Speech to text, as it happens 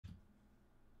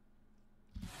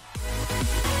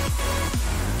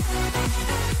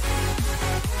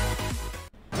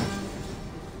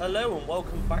Hello and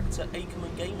welcome back to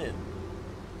Ackerman Gaming,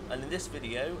 and in this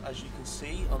video, as you can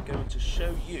see, I'm going to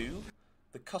show you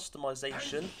the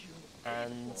customization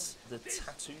and the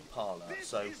tattoo parlor.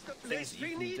 So things that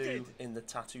you can do in the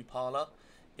tattoo parlor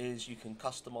is you can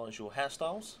customize your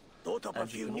hairstyles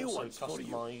and you can also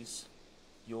customize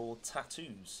your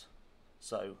tattoos.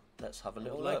 So let's have a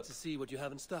little look. I'd like to see what you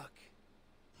have in stock.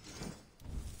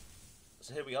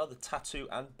 So here we are, the tattoo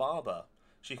and barber.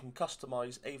 So you can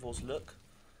customize Eivor's look.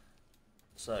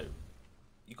 So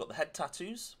you've got the head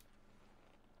tattoos.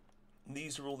 And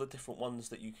these are all the different ones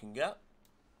that you can get.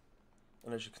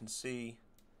 And as you can see,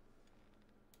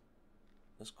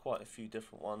 there's quite a few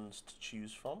different ones to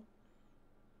choose from,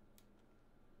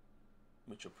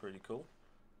 which are pretty cool,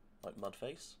 like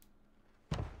Mudface.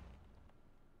 I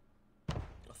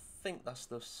think that's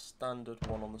the standard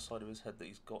one on the side of his head that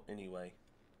he's got anyway.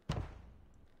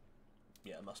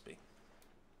 Yeah, it must be.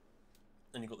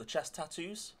 Then you've got the chest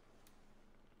tattoos.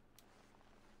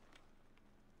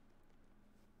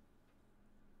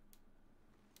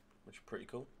 Which are pretty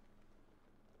cool.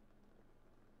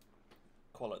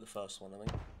 Quite like the first one, I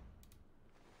think.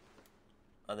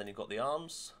 And then you've got the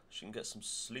arms. So you can get some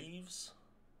sleeves,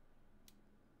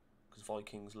 because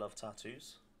Vikings love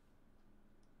tattoos.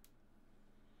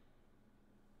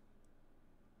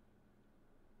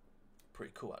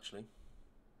 Pretty cool, actually.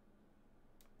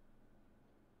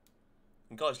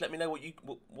 And guys, let me know what you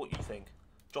think.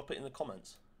 Drop it in the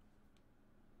comments.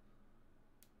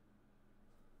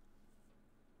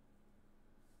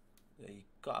 Yeah, you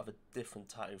gotta have a different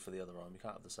tattoo for the other arm. You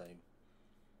can't have the same.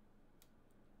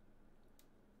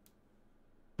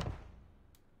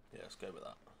 Yeah, let's go with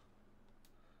that.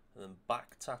 And then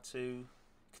back tattoo. You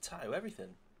can tattoo everything.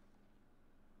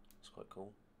 It's quite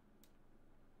cool.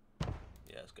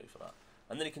 Yeah, let's go for that.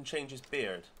 And then he can change his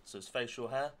beard. So his facial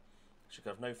hair. Should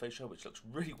have no facial hair, which looks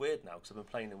really weird now because I've been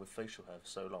playing him with facial hair for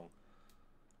so long.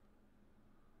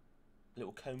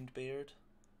 Little combed beard.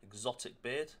 Exotic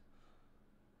beard.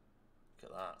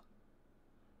 Look at that.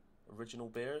 Original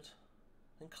beard.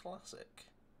 And classic.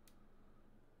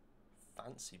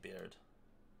 Fancy beard.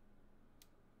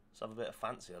 Let's have a bit of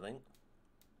fancy, I think.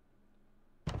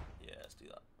 Yeah, let's do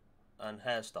that. And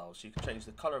hairstyles. So you can change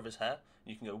the colour of his hair.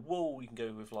 You can go wool, you can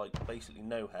go with like basically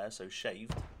no hair, so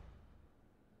shaved.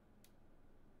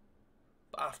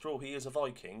 But after all, he is a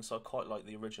Viking, so I quite like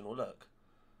the original look.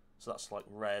 So that's like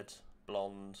red,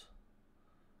 blonde,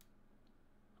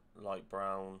 light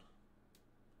brown,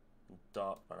 and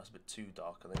dark brown. That's a bit too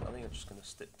dark, I think. I think I'm just going to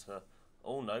stick to...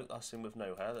 Oh no, that's him with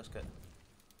no hair. Let's get...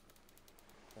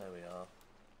 There we are.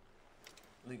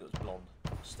 I think it was blonde.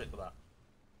 Stick with that.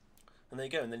 And there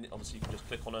you go. And then obviously you can just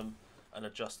click on them and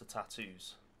adjust the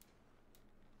tattoos,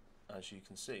 as you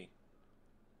can see.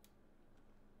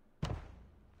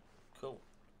 Cool.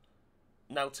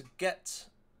 Now to get,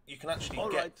 you can actually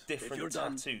get different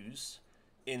tattoos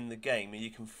in the game, and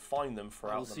you can find them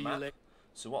throughout the map.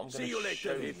 So what I'm going to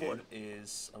show you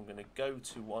is, I'm going to go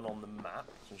to one on the map.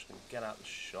 So I'm just going to get out the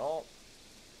shop.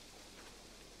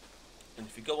 And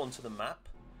if you go onto the map,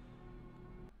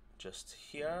 just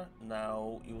here,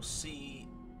 now you'll see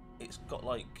it's got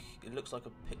like, it looks like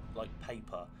like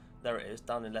paper. There it is,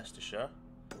 down in Leicestershire.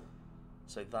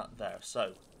 So that there.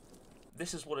 So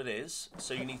this is what it is.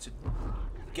 So you need to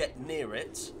get near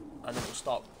it, and it will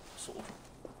start sort of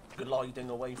gliding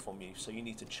away from you. So you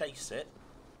need to chase it,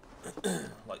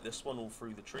 like this one, all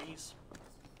through the trees.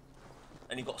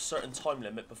 And you've got a certain time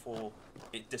limit before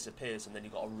it disappears, and then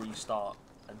you've got to restart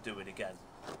and do it again.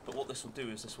 But what this will do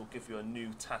is this will give you a new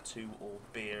tattoo or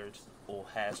beard or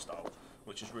hairstyle,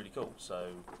 which is really cool. So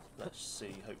let's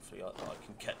see, hopefully I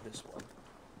can get this one.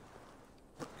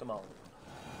 Come on.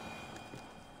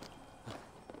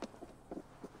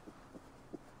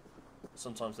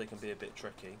 Sometimes they can be a bit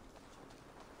tricky.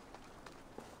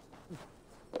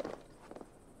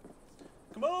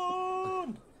 Come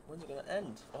on! When's it going to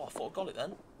end? Oh, I thought I got it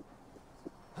then.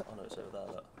 Oh no, it's over there,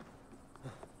 look.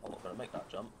 I'm not going to make that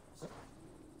jump.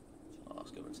 Oh,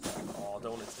 let's go into that. Oh, I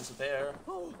don't want it to disappear.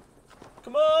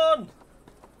 Come on!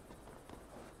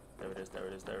 There it is, there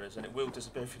it is, there it is. And it will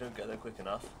disappear if you don't get there quick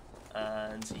enough.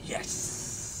 And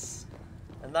yes!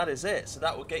 And that is it. So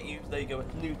that will get you, there you go,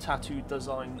 a new tattoo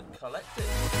design collected.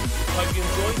 Hope you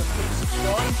enjoyed, and please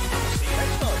subscribe. See you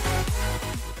next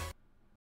time.